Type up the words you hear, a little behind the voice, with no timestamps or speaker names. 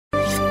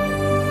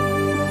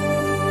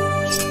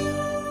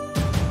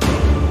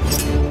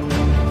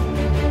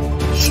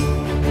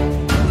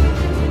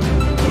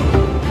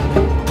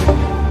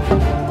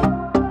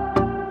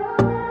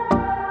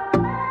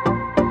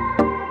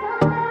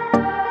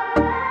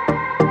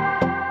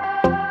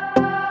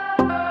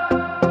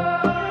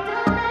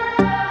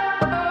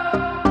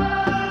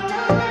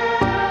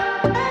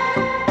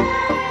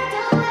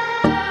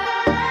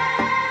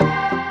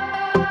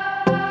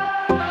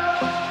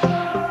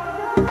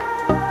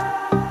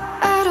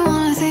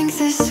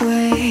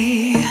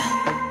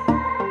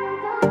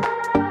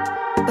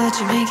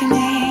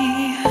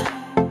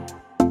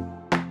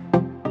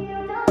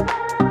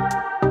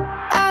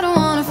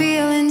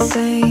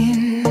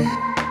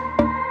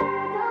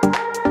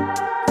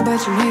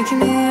but you're making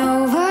me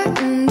over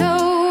and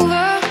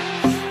over.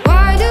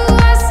 Why do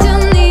I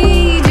still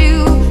need you?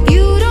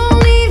 You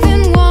don't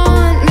even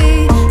want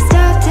me.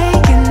 Stop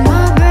taking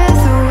my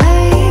breath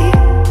away.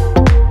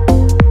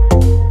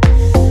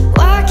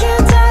 Why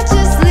can't I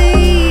just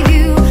leave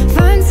you?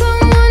 Find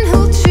someone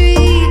who'll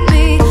treat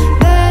me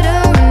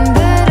better and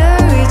better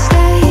each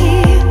day.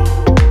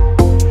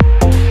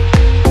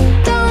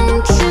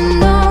 Don't you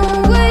know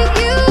what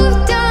you've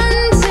done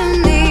to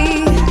me?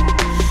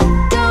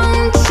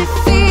 Don't you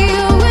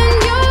feel when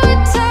you're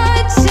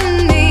touching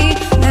me?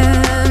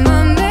 Am I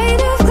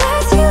made of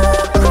glass? You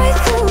look right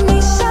through me,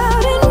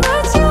 shouting,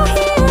 but you're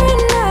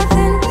hearing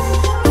nothing.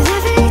 With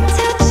every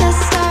touch I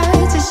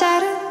start to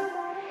shatter.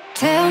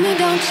 Tell me,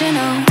 don't you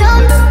know?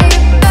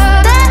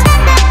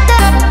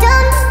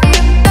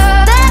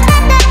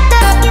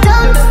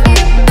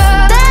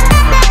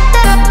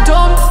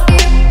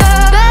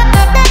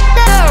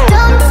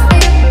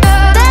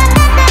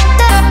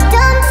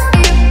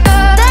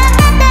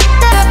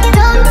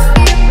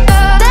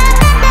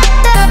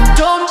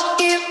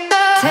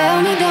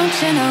 Tell me,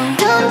 don't you know?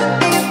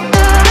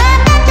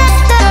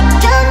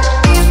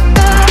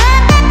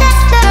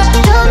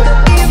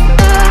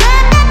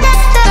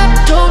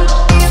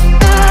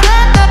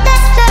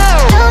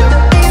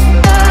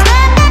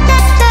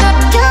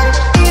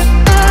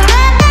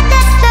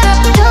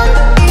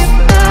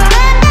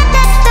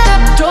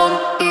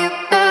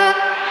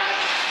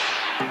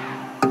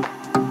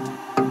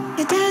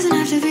 It doesn't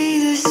have to be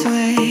this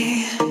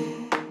way,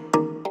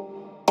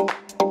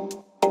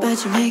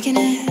 but you're making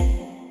it.